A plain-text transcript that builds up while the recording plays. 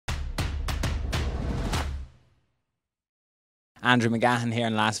Andrew McGahon here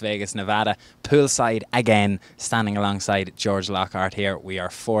in Las Vegas, Nevada, poolside again, standing alongside George Lockhart here. We are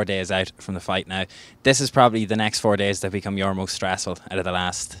 4 days out from the fight now. This is probably the next 4 days that become your most stressful out of the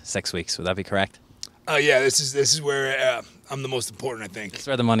last 6 weeks. Would that be correct? Yeah, this is where I'm the most important, I think. That's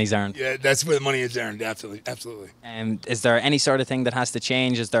where the money's earned. Yeah, that's where the money is earned. Absolutely, absolutely. Is there any sort of thing that has to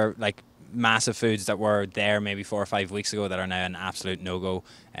change? Is there like massive foods that were there maybe 4 or 5 weeks ago that are now an absolute no-go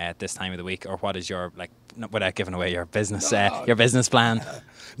at this time of the week? Or what is your, like, without giving away your business plan?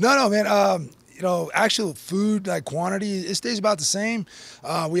 No, man. Actual food, like quantity, it stays about the same.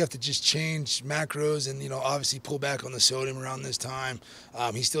 We have to just change macros and, obviously pull back on the sodium around this time.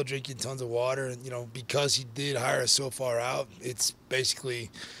 He's still drinking tons of water. And, because he did hire us so far out, it's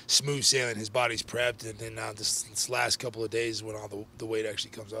basically smooth sailing. His body's prepped. And then this last couple of days is when all the weight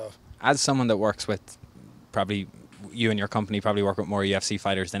actually comes off. As someone that works with, probably you and your company probably work with more UFC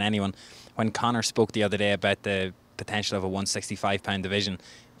fighters than anyone, when Conor spoke the other day about the potential of a 165-pound division,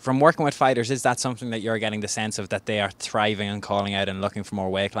 from working with fighters, is that something that you're getting the sense of, that they are thriving and calling out and looking for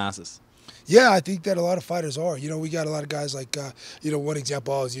more weight classes? Yeah, I think that a lot of fighters are. We got a lot of guys like, one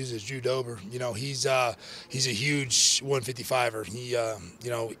example I always use is Drew Dober. He's a huge 155er. He,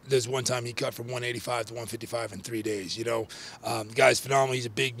 there's one time he cut from 185 to 155 in 3 days. The guy's phenomenal. He's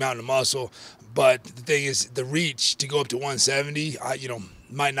a big mountain of muscle. But the thing is, the reach to go up to 170,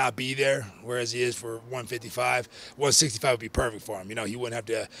 might not be there, whereas he is for 155. 165 would be perfect for him. He wouldn't have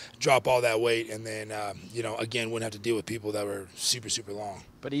to drop all that weight, and then, again, wouldn't have to deal with people that were super, super long.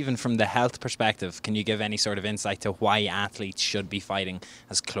 But even from the health perspective, can you give any sort of insight to why athletes should be fighting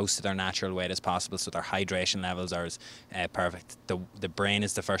as close to their natural weight as possible so their hydration levels are as perfect? The brain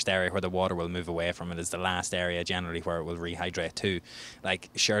is the first area where the water will move away from it. It's the last area generally where it will rehydrate too. Like,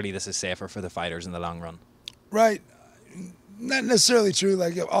 surely this is safer for the fighters in the long run. Right. Not necessarily true.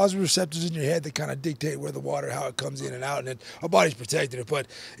 Like, you have osmoreceptors in your head that kind of dictate where the water, how it comes in and out, and then our body's protecting it. But,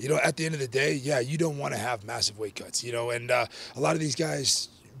 at the end of the day, yeah, you don't want to have massive weight cuts, and a lot of these guys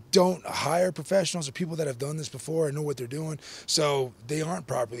don't hire professionals or people that have done this before and know what they're doing, so they aren't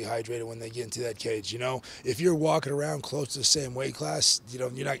properly hydrated when they get into that cage. If you're walking around close to the same weight class,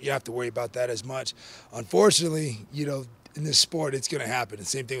 you have to worry about that as much. Unfortunately, in this sport, it's going to happen. The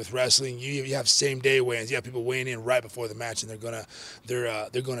same thing with wrestling. You have same day weigh-ins. You have people weighing in right before the match, and they're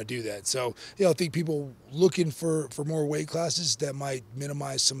gonna do that. So I think people looking for more weight classes that might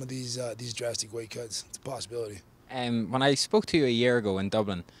minimize some of these drastic weight cuts. It's a possibility. When I spoke to you a year ago in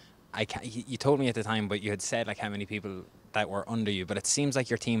Dublin, you told me at the time, but you had said like how many people that were under you. But it seems like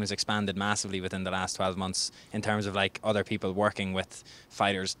your team has expanded massively within the last 12 months in terms of like other people working with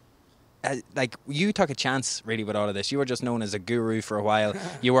fighters. Like, you took a chance really with all of this. You were just known as a guru for a while.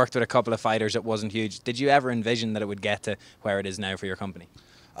 You worked with a couple of fighters. It wasn't huge. Did you ever envision that it would get to where it is now for your company?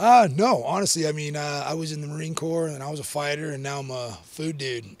 No, honestly. I mean, I was in the Marine Corps and I was a fighter, and now I'm a food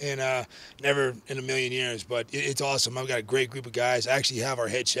dude, and never in a million years. But it's awesome. I've got a great group of guys. I actually have our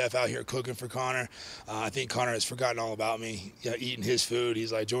head chef out here cooking for Conor. I think Conor has forgotten all about me, eating his food.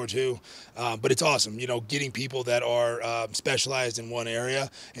 He's like, George, who? But it's awesome, getting people that are specialized in one area,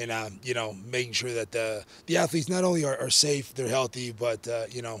 and making sure that the athletes not only are safe, they're healthy, but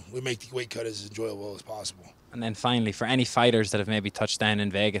we make the weight cut as enjoyable as possible. And then finally, for any fighters that have maybe touched down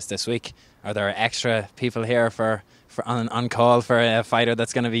in Vegas this week, are there extra people here on call for a fighter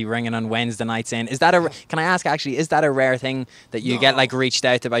that's going to be ringing on Wednesday night saying, can I ask actually, is that a rare thing that you get like reached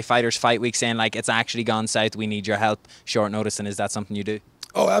out to by fighters fight week saying like, it's actually gone south, we need your help, short notice, and is that something you do?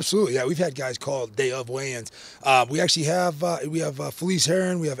 Oh, absolutely. Yeah, we've had guys call day of weigh-ins. We actually have Felice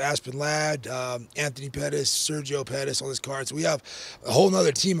Heron, we have Aspen Ladd, Anthony Pettis, Sergio Pettis on this card. So we have a whole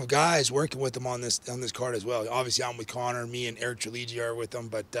other team of guys working with them on this card as well. Obviously, I'm with Conor. Me and Eric Treligi are with them.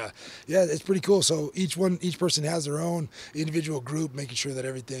 But yeah, it's pretty cool. So each person has their own individual group, making sure that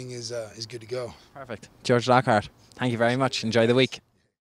everything is good to go. Perfect. George Lockhart, thank you very much. Enjoy the week.